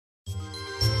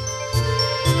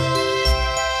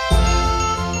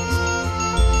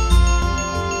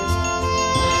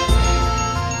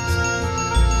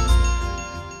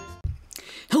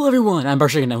Hello everyone, I'm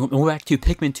Barsha, and we're back to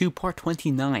Pikmin 2 Part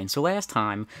 29. So last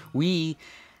time, we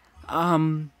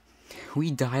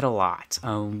died a lot.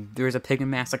 There was a Pikmin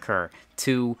massacre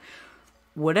to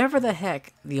whatever the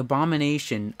heck the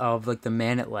abomination of, like, the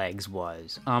man-at-legs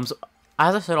was. So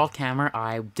as I said off camera,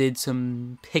 I did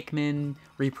some Pikmin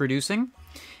reproducing,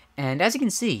 and as you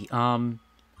can see,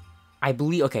 I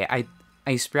believe, okay,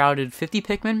 I sprouted 50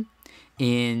 Pikmin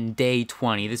in day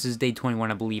 20. This is day 21,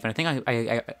 I believe, and I think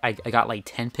I got like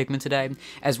 10 Pikmin today,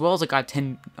 as well as I got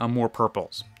 10 more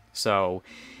purples. So,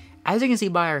 as you can see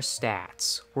by our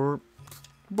stats, we're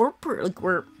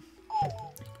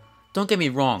don't get me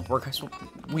wrong,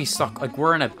 we suck. Like,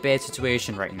 we're in a bad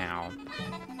situation right now,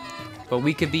 but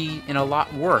we could be in a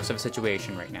lot worse of a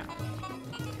situation right now.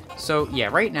 So yeah,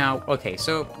 right now, okay.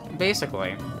 So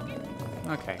basically,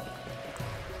 okay.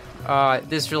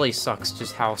 This really sucks,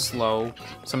 just how slow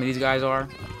some of these guys are.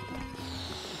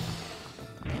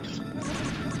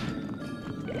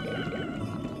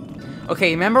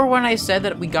 Okay, remember when I said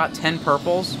that we got 10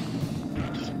 purples?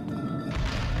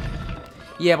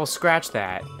 Yeah, well, scratch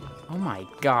that. Oh my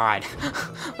god.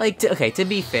 Like, okay, to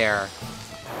be fair,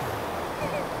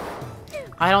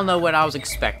 I don't know what I was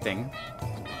expecting.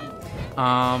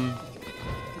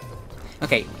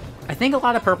 Okay, I think a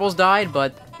lot of purples died,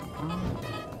 but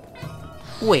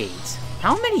wait,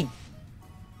 how many?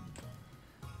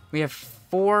 We have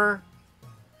 4.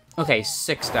 Okay,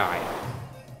 6 died.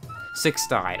 6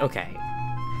 died. Okay,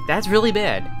 that's really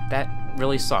bad. That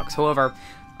really sucks. However,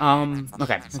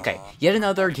 okay. Yet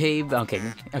another cave. Okay.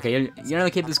 Yet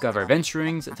another cave discovered.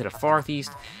 Venturing to the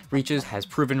farthest reaches has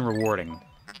proven rewarding.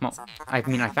 Well, I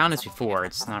mean, I found this before.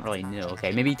 It's not really new.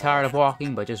 Okay, maybe tired of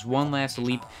walking, but just one last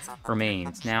leap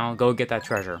remains. Now, go get that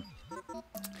treasure.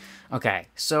 Okay,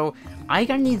 so I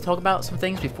gotta need to talk about some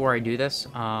things before I do this.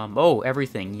 Oh,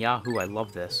 everything. Yahoo, I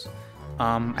love this.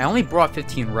 I only brought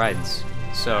 15 reds,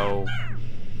 so...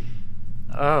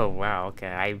 Oh, wow,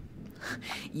 okay,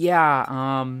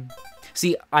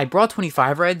 see, I brought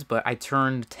 25 reds, but I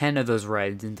turned 10 of those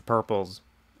reds into purples,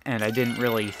 and I didn't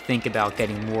really think about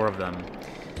getting more of them.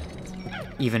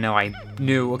 Even though I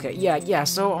knew, okay, yeah,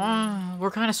 so,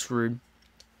 we're kind of screwed.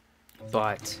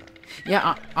 But...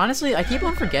 yeah, honestly, I keep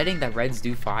on forgetting that reds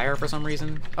do fire for some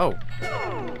reason. Oh.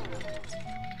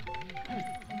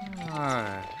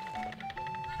 I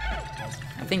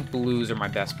think blues are my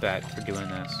best bet for doing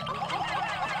this.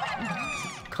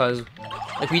 Because,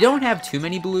 like, we don't have too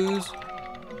many blues,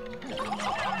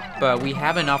 but we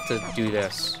have enough to do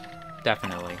this.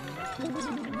 Definitely.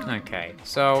 Okay,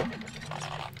 so...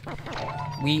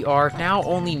 we are now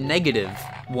only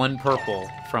 -1 purple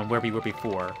from where we were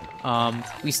before.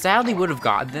 We sadly would have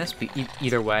gotten this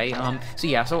either way. So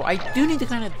yeah, so I do need to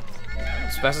kind of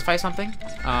specify something.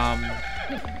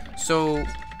 So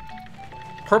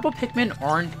purple Pikmin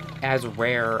aren't as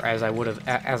rare as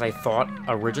I thought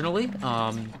originally.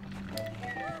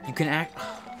 You can act.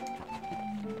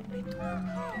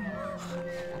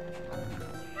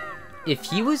 If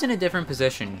he was in a different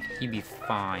position, he'd be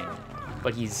fine.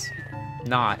 But he's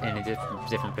not in a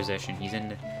different position. He's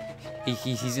in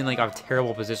like a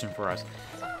terrible position for us.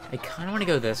 I kind of want to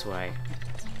go this way.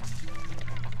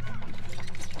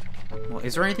 Well,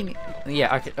 is there anything?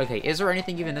 Yeah, okay. Is there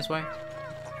anything even this way?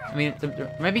 I mean,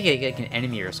 there might be like an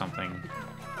enemy or something.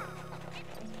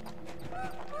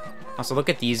 Also, look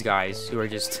at these guys who are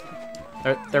just...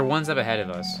 They're one step ahead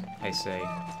of us, I say.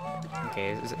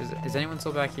 Okay, is anyone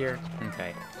still back here?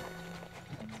 Okay.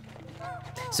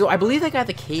 So I believe that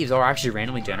the caves are actually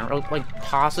randomly generated, like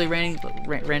possibly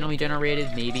randomly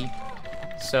generated, maybe.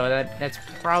 So that's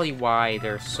probably why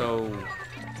they're so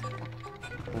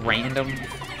random.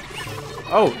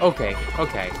 Oh, okay.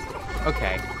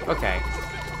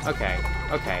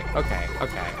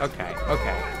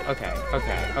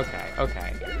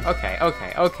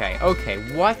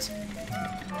 What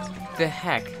the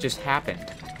heck just happened?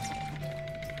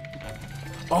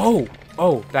 Oh,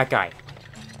 that guy.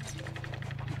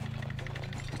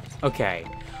 Okay.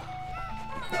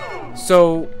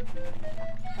 So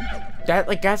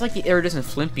that's like the iridescent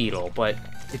flint beetle, but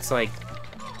it's like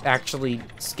actually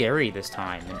scary this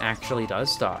time and actually does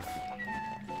stuff.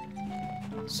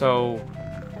 So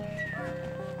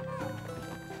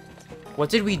what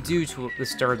did we do to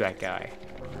disturb that guy?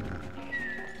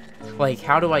 Like,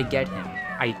 how do I get him?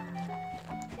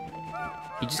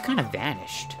 He just kind of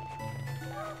vanished.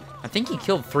 I think he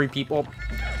killed 3 people.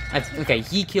 Okay,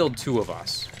 he killed 2 of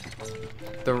us.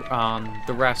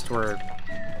 The rest were...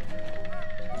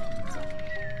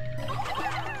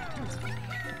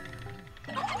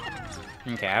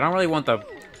 Okay, I don't really want the...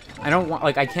 I don't want...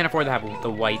 Like, I can't afford to have the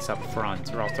whites up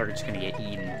front, or else they're just gonna get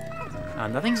eaten.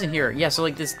 Nothing's in here. Yeah, so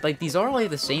like this, like these are like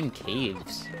the same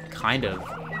caves, kind of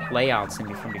layouts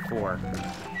from before.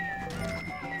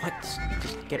 What?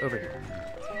 Just get over here.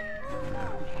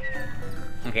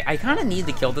 Okay, I kind of need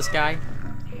to kill this guy.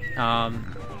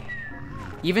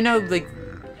 Even though like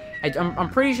I'm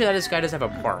pretty sure that this guy does have a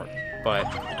part, but.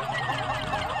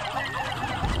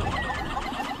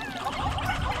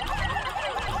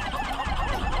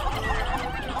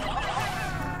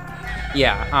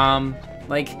 Yeah,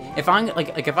 like if I'm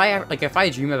if I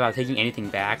dream about taking anything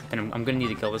back, then I'm gonna need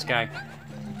to kill this guy.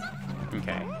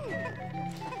 Okay.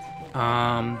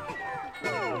 I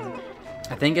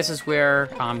think this is where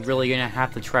I'm really gonna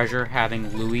have to treasure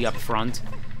having Louis up front.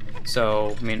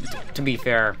 So I mean, to be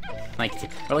fair, like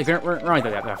we're not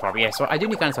that far, but yeah. So I do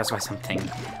need to kind of specify something.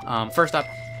 First up,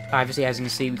 obviously, as you can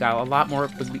see, we got a lot more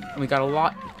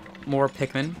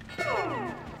Pikmin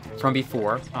from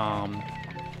before.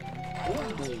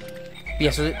 Yeah,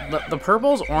 so the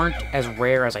purples aren't as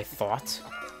rare as I thought.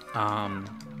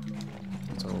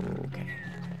 So, okay.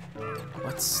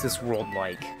 What's this world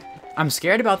like? I'm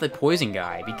scared about the poison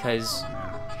guy, because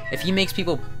if he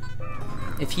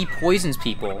poisons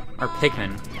people, or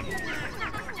Pikmin...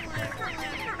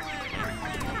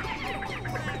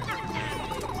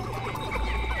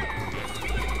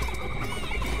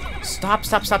 Stop.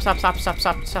 Stop.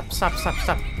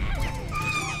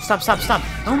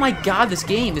 Oh my god, this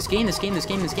game. This game. See,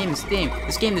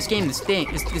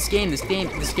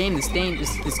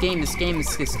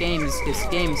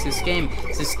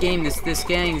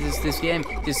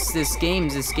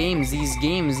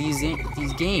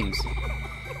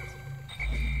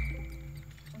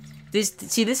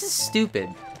 this is stupid.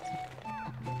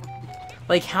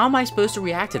 Like, how am I supposed to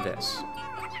react to this?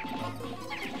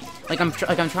 Like, I'm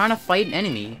trying to fight an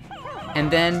enemy,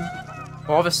 and then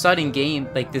all of a sudden,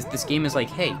 this game is like,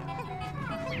 hey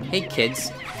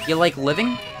kids, you like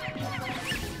living?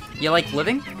 You like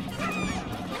living?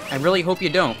 I really hope you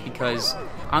don't, because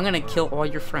I'm gonna kill all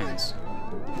your friends.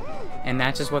 And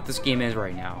that's just what this game is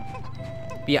right now.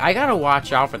 But yeah, I gotta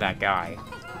watch out for that guy,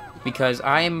 because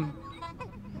I'm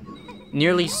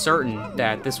nearly certain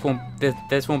that this won't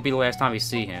be the last time we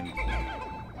see him.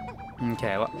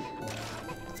 Okay, well,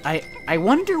 I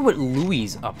wonder what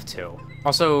Louis up to.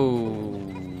 Also,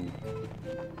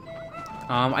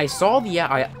 I saw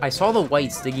the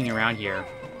whites digging around here,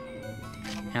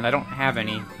 and I don't have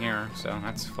any here, so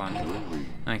that's fun.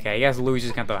 Okay, I guess Louis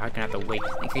is gonna have to wait.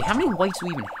 Okay, how many whites do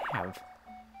we even have?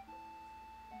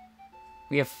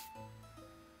 We have.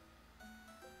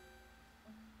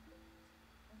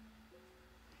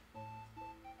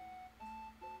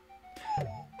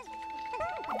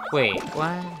 Wait,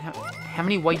 what? How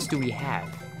many whites do we have?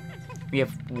 We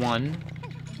have 1.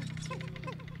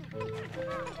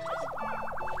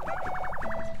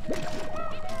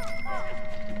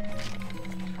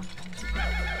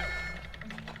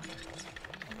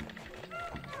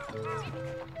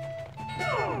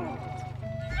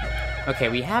 Okay,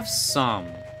 we have some.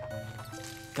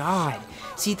 God,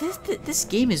 see this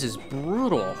game is just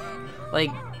brutal.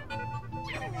 Like,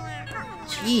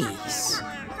 jeez.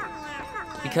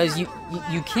 Because you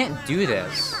can't do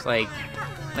this. Like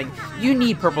you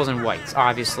need purples and whites,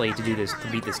 obviously, to do this, to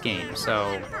beat this game.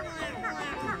 So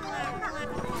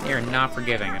they are not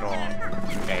forgiving at all.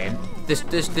 Okay, this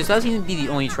doesn't even be the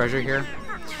only treasure here.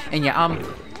 And yeah,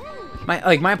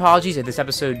 my apologies if this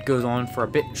episode goes on for a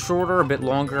bit shorter, a bit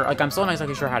longer. Like, I'm still not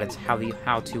exactly sure how to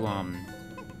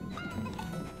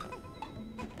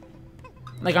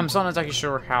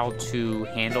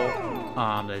handle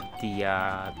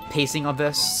the pacing of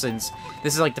this, since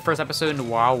this is like the first episode in a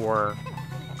while where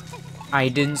I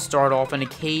didn't start off in a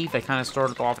cave. I kind of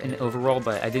started off in an overworld,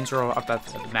 but I didn't start off that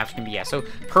the map's gonna be. Yeah, so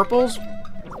purples,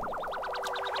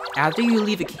 after you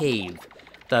leave a cave,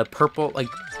 the purple, like,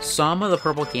 some of the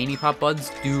purple candy pop buds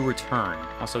do return.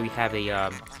 Also, we have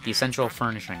a the essential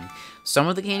furnishing. Some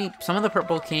of the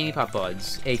purple candy pop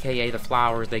buds, aka the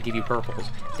flowers that give you purples,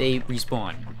 they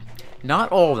respawn.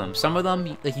 Not all of them. Some of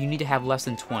them, like, you need to have less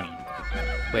than 20,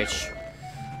 which,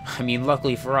 I mean,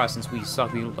 luckily for us, since we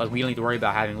suck, we don't need to worry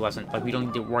about having less than, like, we don't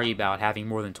need to worry about having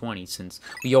more than 20, since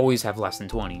we always have less than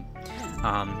 20.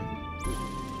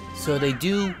 So they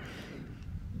do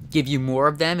give you more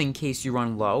of them in case you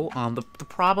run low. The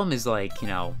problem is, like, you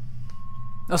know.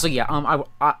 Also, yeah,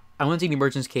 I went to the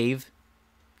Merchant's Cave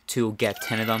to get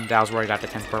 10 of them. That was where I got the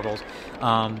 10 purples.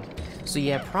 So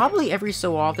yeah, probably every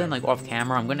so often, like, off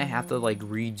camera, I'm gonna have to, like,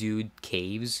 redo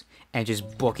caves and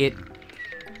just book it.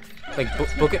 Like,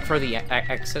 book it for the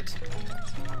exit.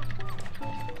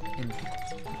 And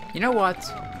you know what?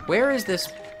 Where is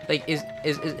this? Like, is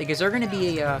there gonna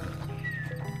be a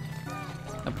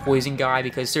a poison guy,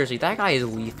 because seriously, that guy is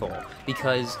lethal.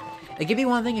 Because it could be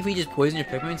one thing if we just poison your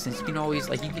Pikmin, since you can always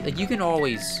you can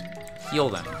always heal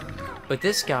them. But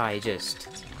this guy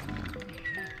just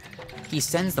he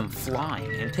sends them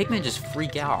flying, and Pikmin just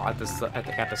freak out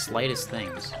at the slightest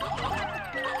things.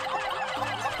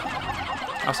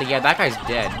 Also, yeah, that guy's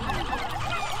dead.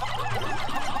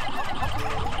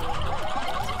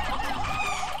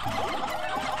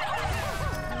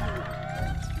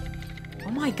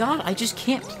 Oh my god, I just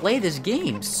can't play this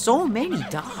game. So many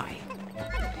die.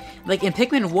 Like, in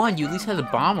Pikmin 1, you at least had the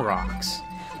bomb rocks.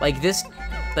 Like, this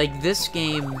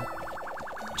game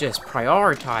just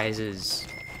prioritizes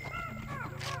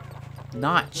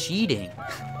not cheating.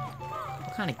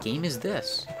 What kind of game is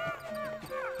this?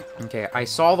 Okay, I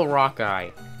saw the rock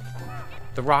guy.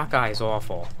 The rock guy is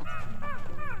awful.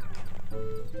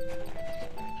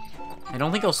 I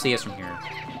don't think he'll see us from here.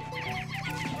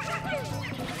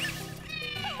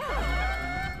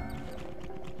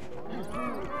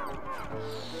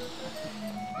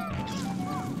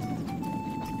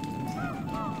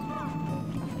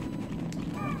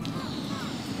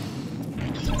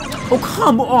 Oh,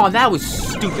 come on! That was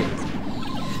stupid!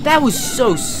 That was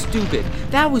so stupid!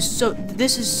 That was so...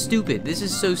 This is stupid. This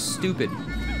is so stupid.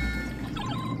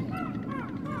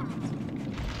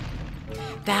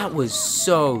 That was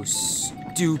so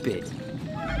stupid.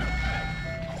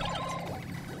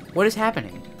 What is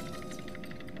happening?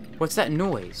 What's that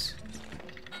noise?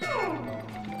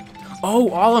 Oh,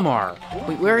 Olimar!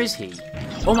 Wait, where is he?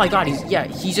 Oh my god,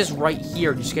 he's just right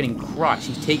here, just getting crushed.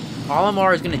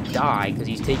 Olimar is gonna die because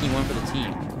he's taking one for the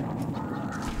team.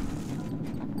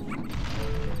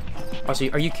 Also,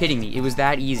 are you kidding me? It was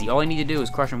that easy. All I need to do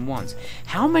is crush him once.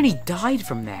 How many died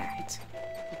from that?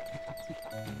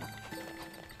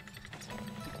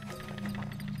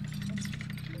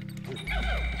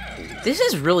 This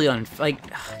is really like,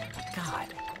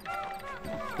 God.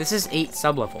 This is 8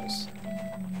 sublevels.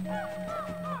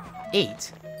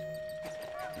 8?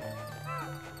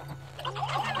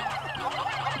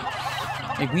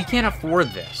 Like, we can't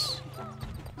afford this.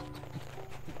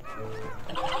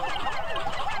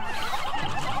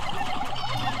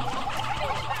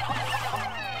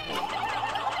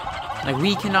 Like,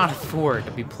 we cannot afford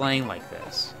to be playing like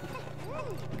this.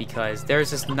 Because there's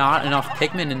just not enough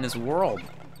Pikmin in this world.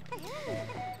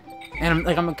 And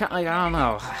I don't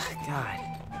know. God.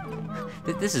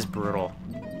 This is brutal.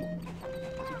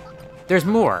 There's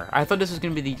more. I thought this was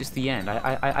gonna be just the end.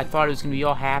 I thought it was gonna be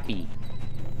all happy.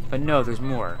 But no, there's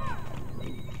more.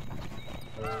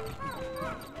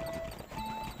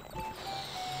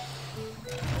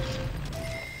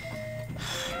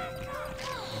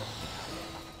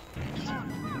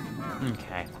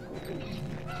 Okay.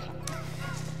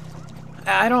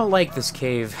 I don't like this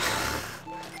cave.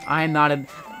 I'm not a...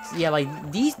 Yeah,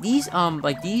 like, these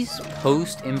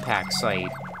post-impact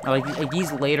site, like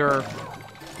these later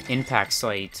impact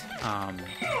site,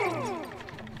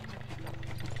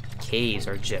 caves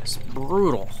are just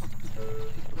brutal.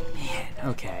 Man,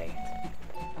 okay.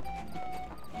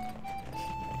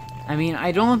 I mean,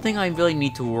 I don't think I really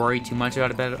need to worry too much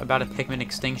about a Pikmin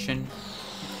extinction.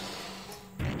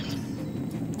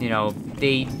 You know,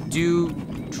 they do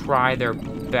try their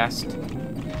best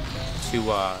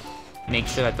to, make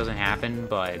sure that doesn't happen,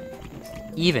 but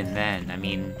even then, I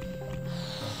mean,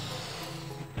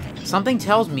 something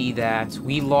tells me that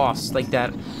we lost, like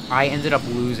that I ended up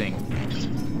losing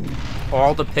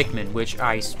all the Pikmin, which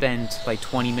I spent like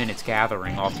 20 minutes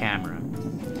gathering off camera.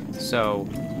 So,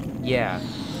 yeah.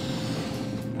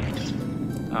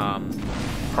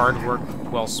 Hard work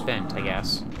well spent, I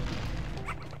guess.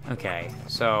 Okay,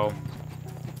 so...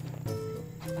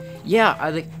 Yeah,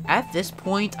 like, at this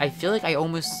point, I feel like I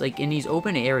almost, like, in these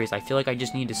open areas, I feel like I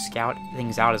just need to scout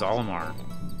things out as Olimar.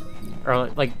 Or,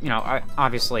 like, you know,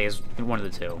 obviously as one of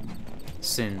the two.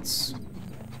 Since...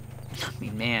 I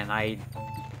mean, man,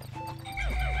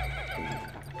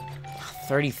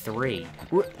 33.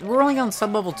 We're only on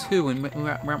sub-level 2, and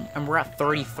we're at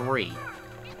 33.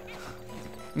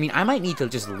 I mean, I might need to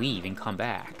just leave and come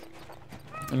back.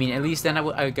 I mean, at least then I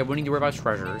wouldn't need to worry about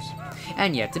treasures.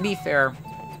 And yeah, to be fair...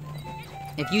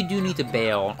 If you do need to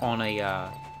bail on a,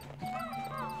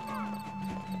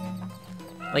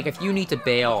 like, if you need to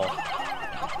bail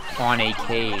on a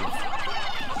cave,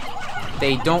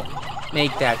 they don't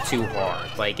make that too hard.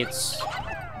 Like, it's,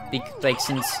 like,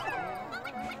 since,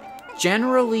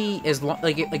 generally, as long,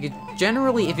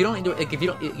 generally, if you don't need to, like, if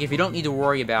you don't need to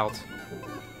worry about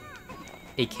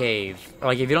a cave, or,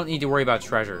 like, if you don't need to worry about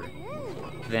treasure,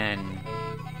 then,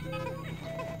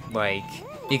 like...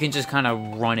 You can just kind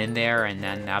of run in there, and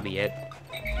then that'll be it.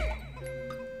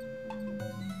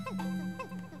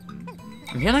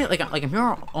 I'm hearing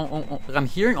I'm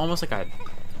hearing almost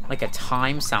like a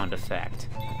time sound effect.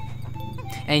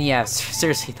 And yes,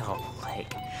 seriously though,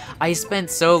 like I spent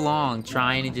so long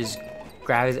trying to just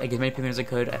grab as many Pikmin as I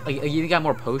could. Like, I even got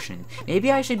more potion.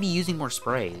 Maybe I should be using more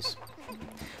sprays.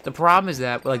 The problem is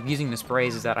that, like, using the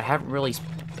sprays is that I haven't really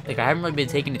been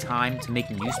taking the time to make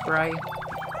a new spray.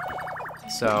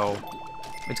 So,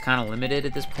 it's kind of limited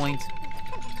at this point.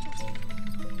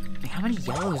 Like, how many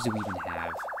yellows do we even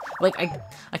have? Like, I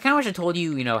kind of wish I told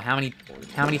you, you know, how many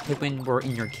Pikmin were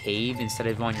in your cave instead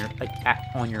of on your, like,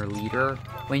 on your leader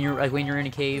when you're in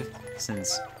a cave,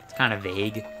 since it's kind of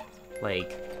vague.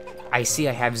 Like, I see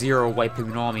I have 0 white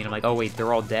Pikmin on me, and I'm like, oh wait,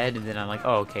 they're all dead, and then I'm like,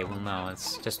 oh, okay, well no,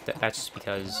 it's just, that's just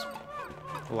because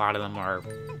a lot of them are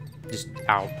just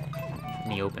out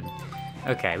in the open.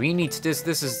 Okay, we need to,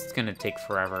 this is gonna take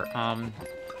forever.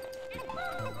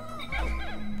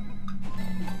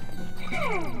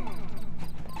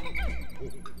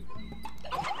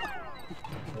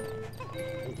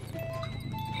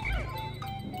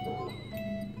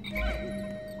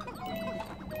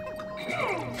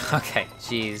 Okay,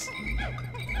 jeez.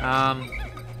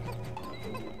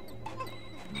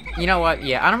 You know what?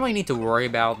 Yeah, I don't really need to worry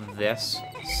about this,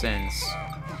 since,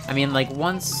 I mean, like,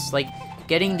 once, like,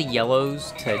 getting the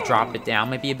yellows to drop it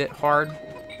down might be a bit hard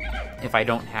if I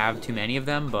don't have too many of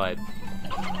them, but,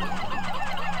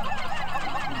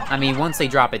 I mean, once they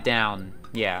drop it down,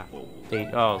 yeah,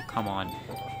 oh, come on.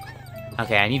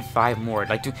 Okay, I need 5 more.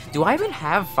 Like, do I even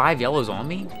have 5 yellows on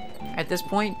me at this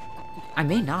point? I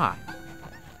may not.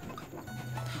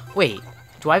 Wait,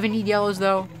 do I even need yellows,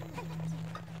 though?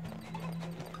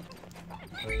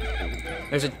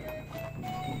 There's a...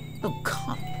 Oh,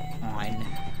 come on.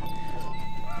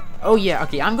 Oh, yeah,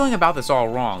 okay, I'm going about this all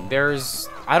wrong.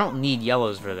 I don't need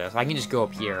yellows for this. I can just go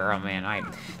up here. Oh, man,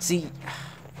 See...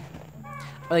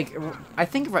 Like, I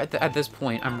think at this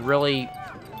point, I'm really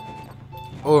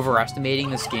overestimating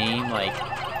this game. Like,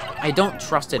 I don't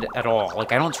trust it at all.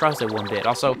 Like, I don't trust it one bit.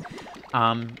 Also...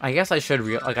 I guess I should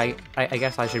I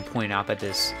guess I should point out that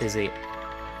this is a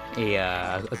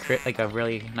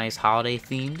really nice holiday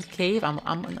themed cave. I'm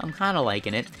kind of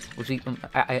liking it. Which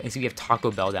I see we have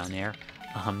Taco Bell down there.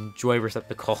 Joy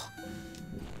receptacle.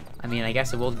 I mean, I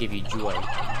guess it will give you joy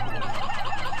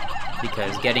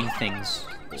because getting things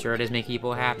sure does make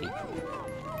people happy.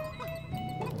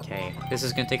 Okay, this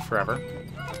is gonna take forever,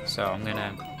 so I'm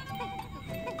gonna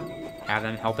have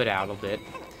them help it out a little bit.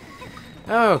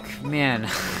 Oh man,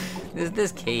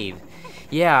 this cave.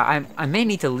 Yeah, I may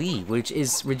need to leave, which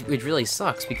really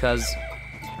sucks because,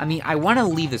 I mean, I want to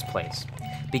leave this place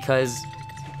because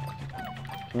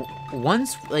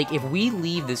once, like, if we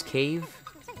leave this cave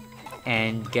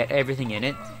and get everything in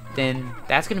it, then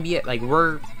that's gonna be it. Like,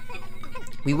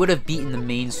 we would have beaten the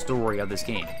main story of this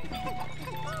game,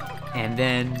 and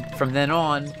then from then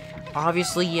on,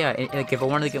 obviously, yeah, like if I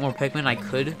wanted to get more Pikmin, I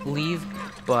could leave,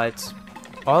 but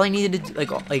all I needed to do,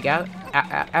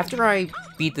 after I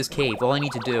beat this cave, all I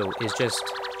need to do is just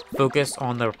focus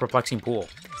on the perplexing pool.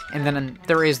 And then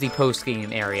there is the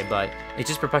post-game area, but it's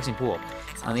just perplexing pool.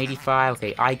 85,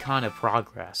 okay, icon of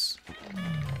progress.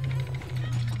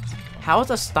 How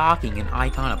is a stocking an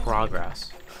icon of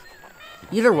progress?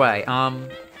 Either way, oh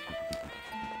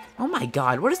my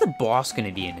god, what is the boss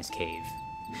gonna be in this cave?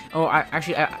 Oh, I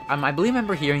believe I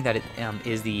remember hearing that it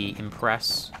is the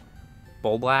Impress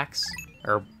Bulblax?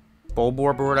 Or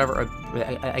Bulborb or whatever,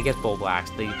 I guess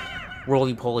Bulblax, the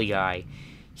roly-poly guy.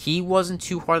 He wasn't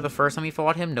too hard the first time we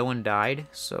fought him, no one died,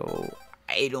 so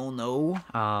I don't know.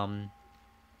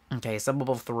 Okay,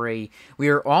 sub-level 3. We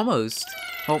are almost,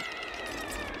 well,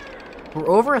 we're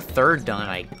over a third done,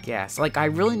 I guess. Like, I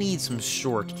really need some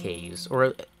short caves,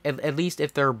 or at least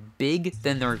if they're big,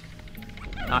 then they're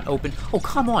not open. Oh,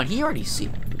 come on, he already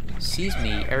sees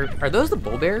me. Are those the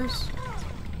bull bears?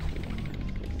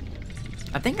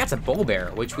 I think that's a bull bear,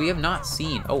 which we have not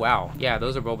seen. Oh, wow. Yeah,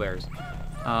 those are bull bears.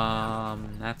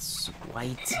 That's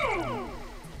white.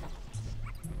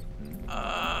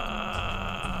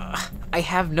 I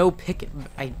have no pick.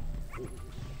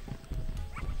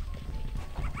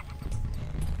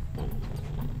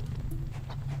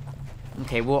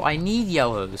 Okay, well, I need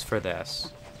yellows for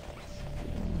this.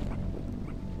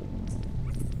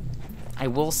 I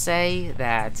will say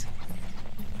that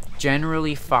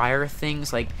generally fire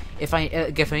things, like, if I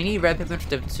need red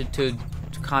Pikmin to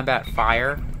combat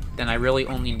fire, then I really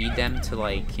only need them to,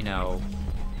 like, you know,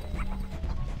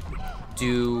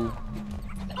 do,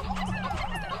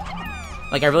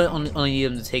 like, I really only need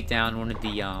them to take down one of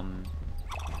the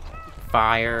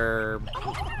fire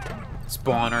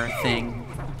spawner thing.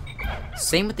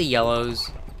 Same with the yellows.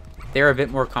 They're a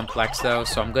bit more complex though,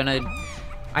 so I'm gonna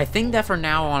I think that from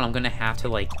now on, I'm gonna have to,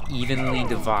 like, evenly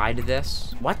divide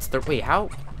this. What? Wait, how?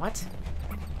 What?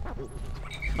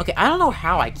 Okay, I don't know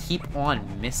how I keep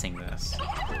on missing this.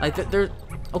 Like,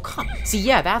 oh, come. See,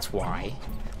 yeah, that's why.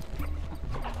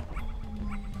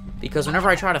 Because whenever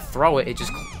I try to throw it,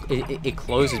 it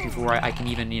closes before I can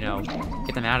even, you know,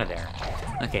 get them out of there.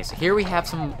 Okay, so here we have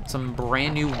some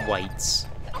brand new whites,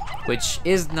 which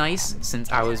is nice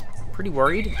since I was pretty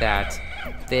worried that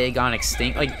they had gone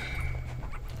extinct. Like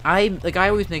I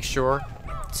always make sure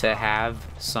to have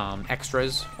some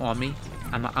extras on me.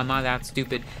 I'm not that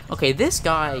stupid. Okay, this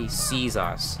guy sees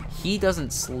us. He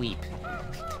doesn't sleep.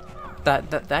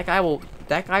 That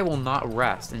guy will not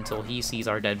rest until he sees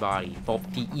our dead body. Well,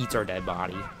 he eats our dead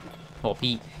body. Well,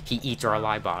 he eats our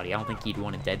alive body. I don't think he'd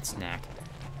want a dead snack.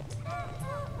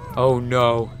 Oh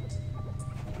no.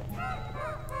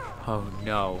 Oh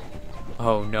no.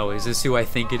 Oh no, is this who I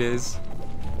think it is?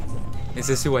 Is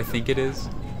this who I think it is?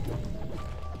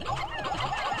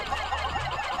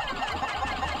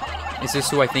 Is this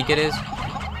who I think it is?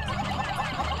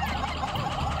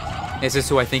 Is this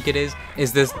who I think it is?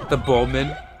 Is this the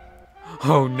Bulbman?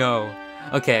 Oh no.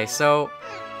 Okay, so...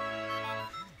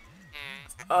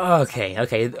 Okay.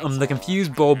 The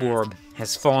confused Bulborb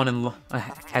has fallen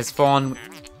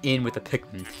in with the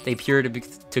Pikmin. They appear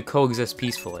to coexist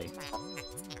peacefully.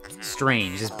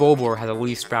 Strange. This Bulborb has a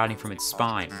leaf sprouting from its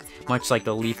spine, much like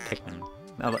the leaf Pikmin,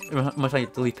 much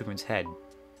like the leaf Pikmin's head.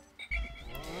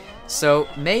 So,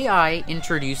 may I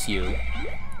introduce you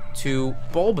to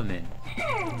Bulbman?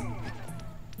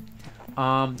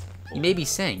 You may be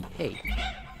saying, hey,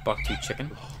 Bucktooth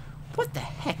Chicken, what the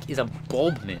heck is a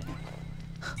Bulbman?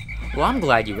 Well, I'm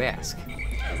glad you asked.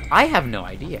 I have no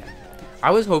idea.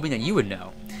 I was hoping that you would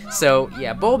know. So,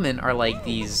 yeah, Bulbman are like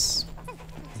these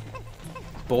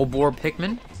Bulborb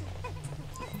Pikmin,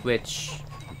 which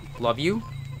love you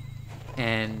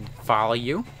and follow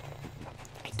you.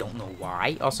 I don't know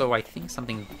why. Also, I think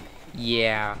something...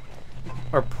 Yeah.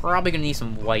 We're probably gonna need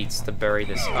some whites to bury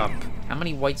this up. How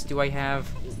many whites do I have?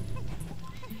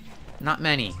 Not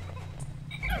many.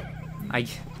 I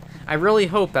really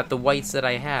hope that the whites that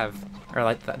I have, or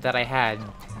like that I had,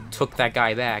 took that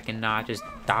guy back and not just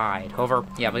died. However,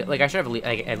 yeah, but like I should have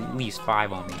like at least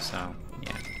 5 on me. So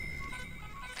yeah.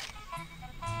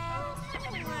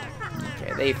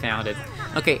 Okay, they found it.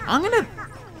 Okay,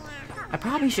 I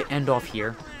probably should end off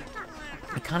here.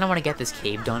 I kind of want to get this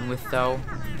cave done with though.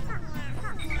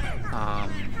 I'm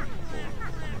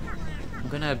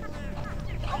gonna.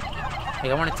 Like,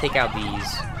 I want to take out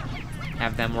these,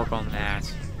 have them work on that.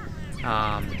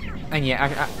 And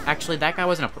yeah, actually, that guy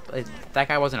wasn't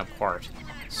a part.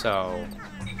 So,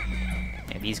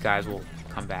 yeah, these guys will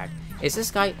come back. Is this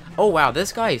guy? Oh wow,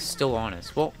 this guy is still on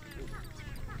us. Well,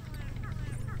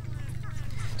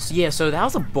 so yeah, so that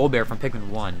was a Bulbear from Pikmin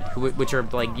 1, which are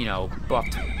like, you know,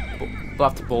 buffed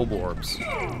Bulborbs.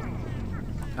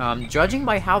 Judging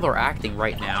by how they're acting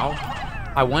right now,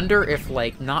 I wonder if,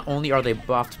 like, not only are they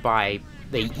buffed by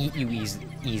they eat you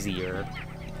easier,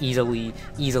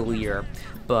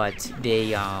 but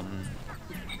they, I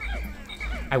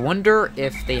wonder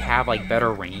if they have, like,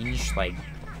 better range, like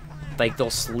they'll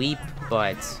sleep,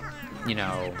 but, you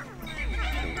know,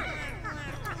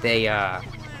 they're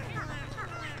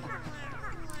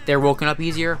woken up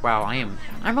easier. Wow, I'm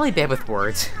really bad with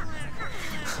words.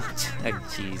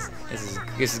 Jeez, this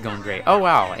is going great. Oh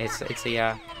wow, it's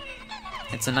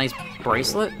a nice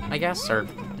bracelet, I guess, or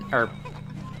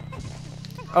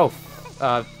oh,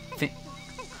 I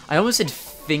almost said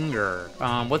finger.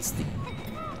 What's the?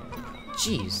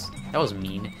 Jeez, that was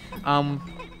mean.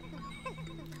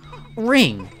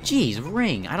 Ring. Jeez,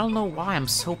 ring. I don't know why I'm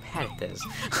so bad at this.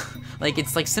 Like,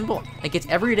 it's like simple, like it's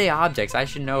everyday objects. I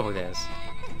should know this.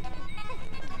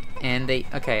 And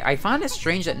okay, I find it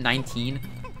strange that 19.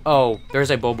 Oh,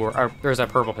 there's a Bulbor, or there's a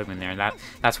purple Pikmin there.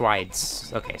 That's why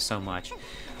it's okay so much.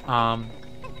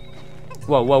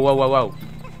 Whoa.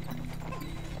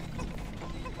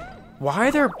 Why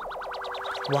are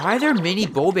there mini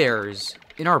Bulbears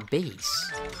in our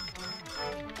base?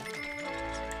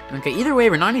 Okay, either way,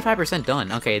 we're 95%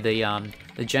 done. Okay, the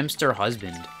Gemster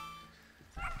husband.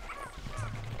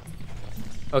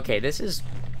 Okay, this is.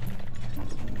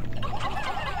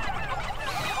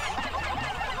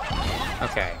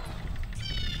 Okay.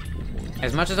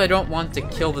 As much as I don't want to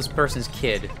kill this person's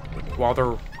kid while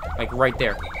they're, like, right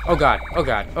there. Oh god, oh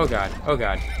god, oh god, oh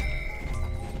god.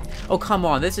 Oh, come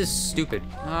on, this is stupid.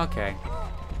 Okay.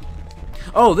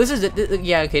 Oh, this is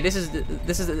yeah, okay, this is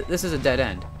a dead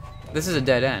end. This is a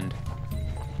dead end.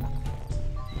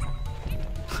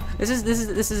 This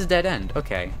is a dead end.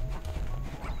 Okay.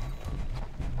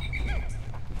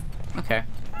 Okay.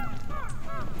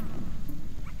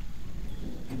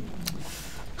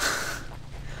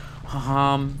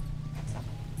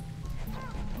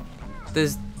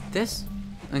 Does this...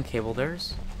 Okay, well,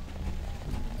 there's...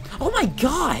 Oh my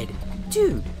god!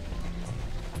 Dude!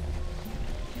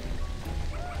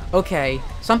 Okay,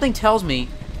 something tells me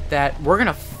that we're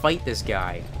gonna fight this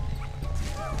guy.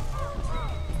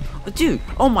 Dude,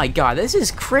 oh my god, this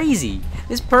is crazy!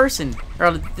 This person,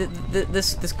 or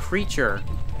this creature...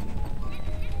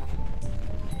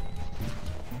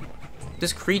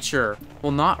 This creature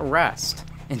will not rest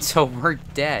until we're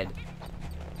dead.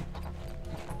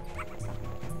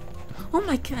 Oh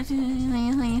my god.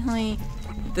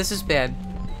 This is bad.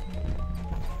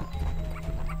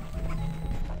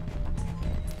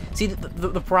 See,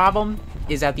 the problem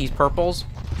is that these purples...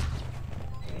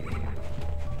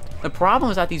 The problem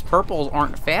is that these purples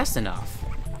aren't fast enough.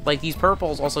 Like, these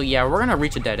purples also... Yeah, we're gonna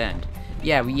reach a dead end.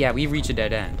 Yeah, we reach a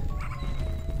dead end.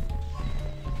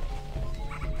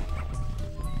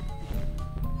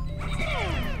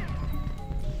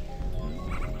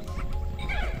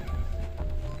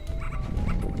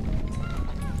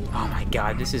 Oh my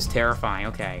god, this is terrifying.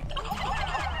 Okay.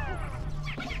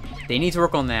 They need to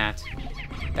work on that.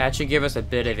 That should give us a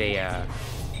bit of a,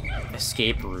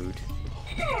 escape route.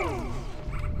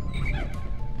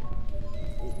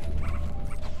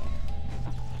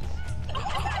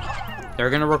 They're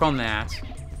gonna work on that.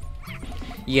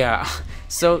 Yeah.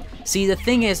 So, see, the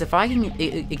thing is, if I can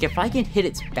hit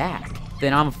its back,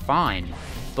 then I'm fine.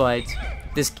 But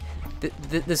this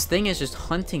thing is just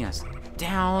hunting us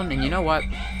down, and you know what?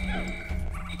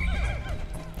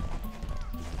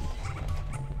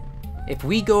 If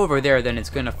we go over there, then it's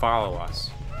gonna follow us.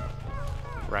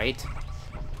 Right?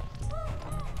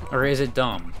 Or is it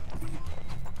dumb?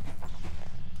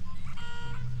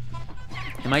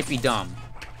 It might be dumb.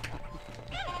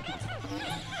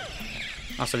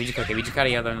 Also, we just gotta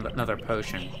get another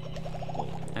potion.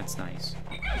 That's nice.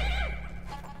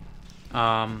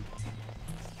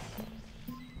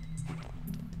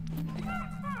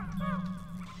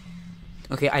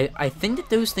 Okay, I think that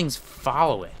those things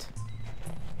follow it.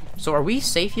 So are we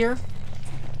safe here?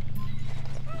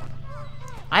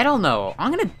 I don't know.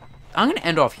 I'm gonna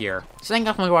end off here. So thank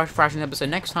you guys for watching the episode.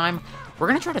 Next time, we're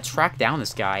gonna try to track down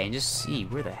this guy and just see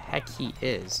where the heck he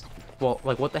is. Well,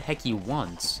 like what the heck he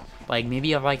wants. Like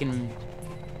maybe if I can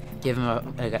give him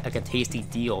a tasty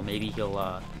deal, maybe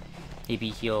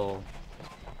he'll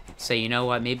say, you know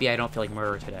what, maybe I don't feel like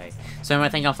murder today. So anyway,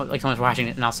 thank you all so much for watching,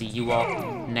 and I'll see you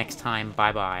all next time.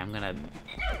 Bye bye. I'm gonna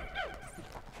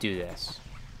do this.